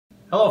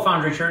Hello,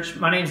 Foundry Church.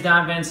 My name is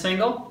Don Van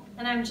Single.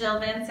 And I'm Jill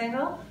Van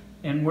Single.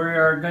 And we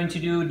are going to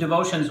do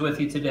devotions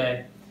with you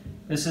today.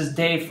 This is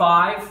day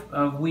 5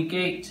 of week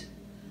 8.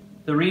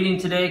 The reading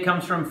today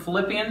comes from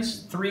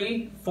Philippians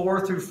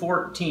 3:4 through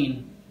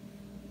 14.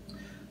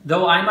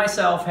 Though I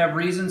myself have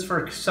reasons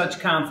for such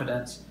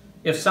confidence,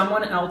 if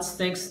someone else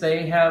thinks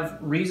they have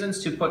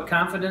reasons to put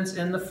confidence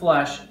in the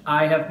flesh,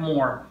 I have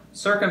more.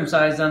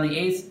 Circumcised on the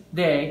 8th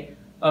day,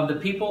 of the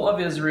people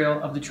of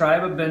Israel, of the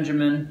tribe of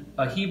Benjamin,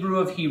 a Hebrew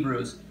of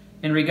Hebrews,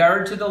 in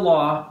regard to the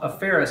law, a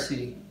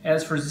Pharisee,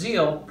 as for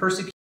zeal,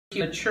 persecuting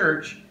the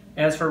church,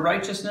 as for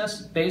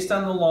righteousness, based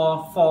on the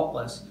law,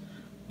 faultless.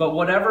 But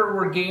whatever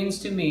were gains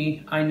to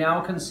me, I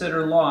now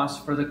consider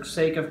loss for the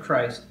sake of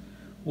Christ.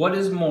 What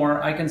is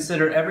more, I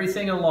consider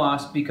everything a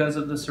loss because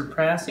of the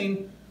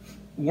surpassing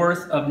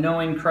worth of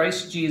knowing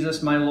Christ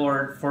Jesus my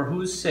Lord, for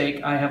whose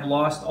sake I have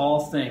lost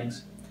all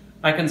things.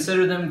 I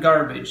consider them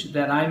garbage,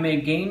 that I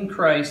may gain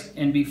Christ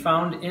and be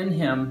found in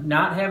him,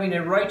 not having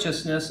a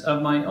righteousness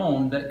of my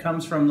own that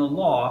comes from the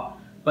law,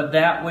 but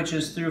that which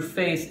is through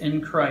faith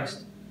in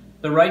Christ,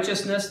 the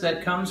righteousness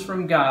that comes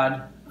from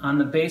God on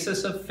the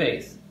basis of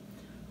faith.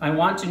 I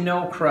want to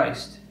know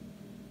Christ,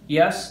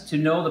 yes, to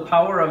know the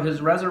power of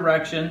his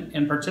resurrection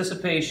and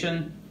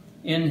participation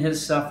in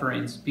his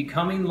sufferings,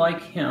 becoming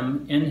like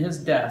him in his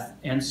death,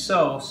 and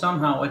so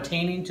somehow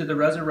attaining to the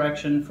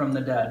resurrection from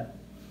the dead.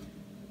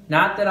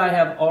 Not that I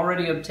have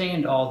already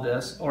obtained all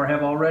this, or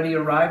have already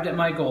arrived at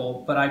my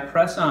goal, but I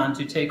press on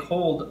to take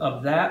hold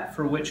of that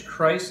for which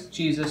Christ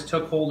Jesus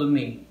took hold of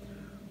me.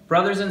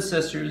 Brothers and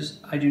sisters,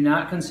 I do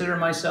not consider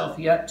myself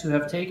yet to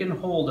have taken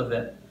hold of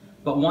it,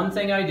 but one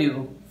thing I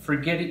do,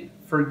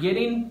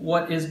 forgetting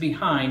what is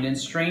behind and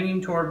straining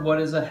toward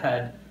what is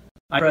ahead,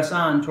 I press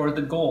on toward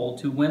the goal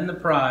to win the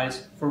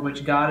prize for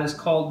which God has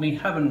called me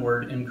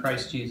heavenward in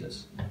Christ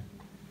Jesus.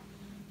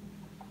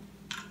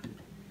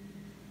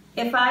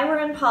 If I were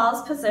in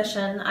Paul's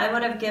position, I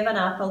would have given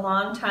up a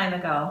long time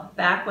ago,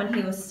 back when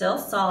he was still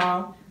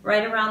Saul,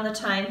 right around the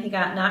time he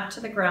got knocked to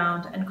the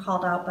ground and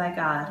called out by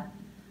God.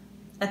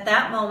 At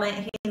that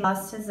moment, he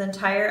lost his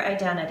entire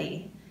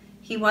identity.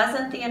 He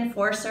wasn't the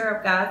enforcer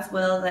of God's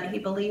will that he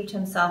believed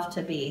himself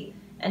to be,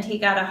 and he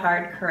got a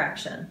hard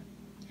correction.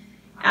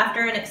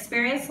 After an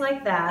experience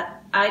like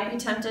that, I'd be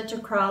tempted to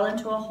crawl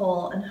into a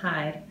hole and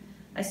hide.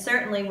 I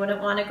certainly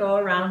wouldn't want to go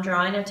around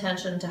drawing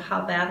attention to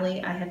how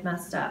badly I had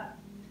messed up.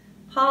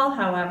 Paul,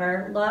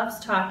 however, loves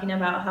talking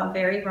about how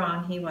very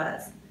wrong he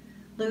was.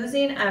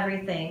 Losing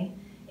everything,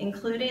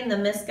 including the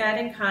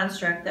misguided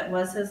construct that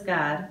was his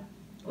God,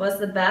 was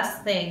the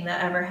best thing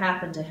that ever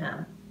happened to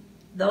him.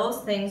 Those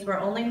things were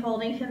only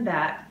holding him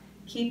back,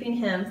 keeping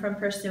him from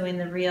pursuing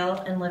the real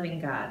and living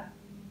God.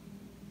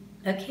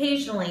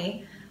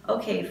 Occasionally,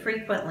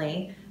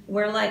 frequently,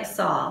 we're like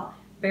Saul,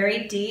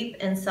 buried deep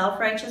in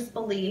self-righteous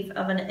belief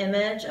of an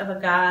image of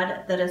a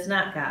God that is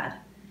not God.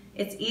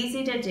 It's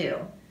easy to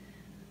do.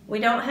 We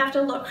don't have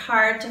to look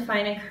hard to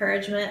find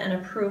encouragement and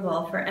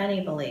approval for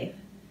any belief.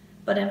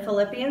 But in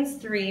Philippians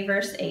 3,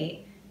 verse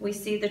 8, we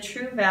see the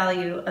true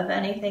value of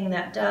anything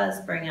that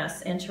does bring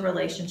us into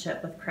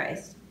relationship with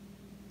Christ.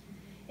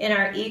 In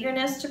our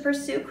eagerness to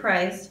pursue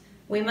Christ,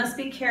 we must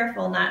be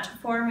careful not to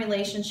form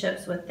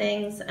relationships with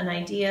things and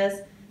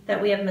ideas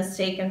that we have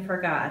mistaken for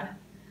God.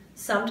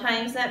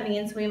 Sometimes that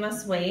means we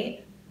must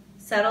wait,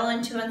 settle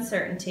into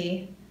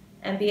uncertainty,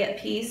 and be at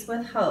peace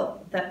with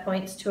hope that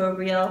points to a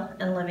real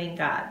and living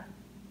God.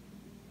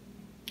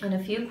 And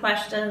a few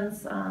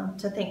questions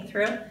to think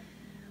through.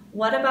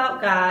 What about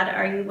God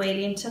are you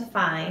waiting to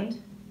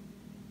find?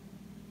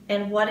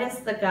 And what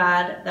is the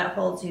God that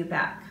holds you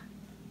back?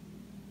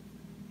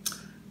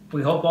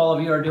 We hope all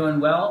of you are doing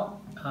well,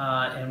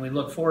 and we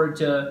look forward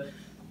to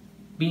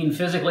being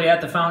physically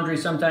at the Foundry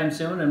sometime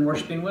soon and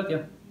worshiping with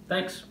you.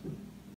 Thanks.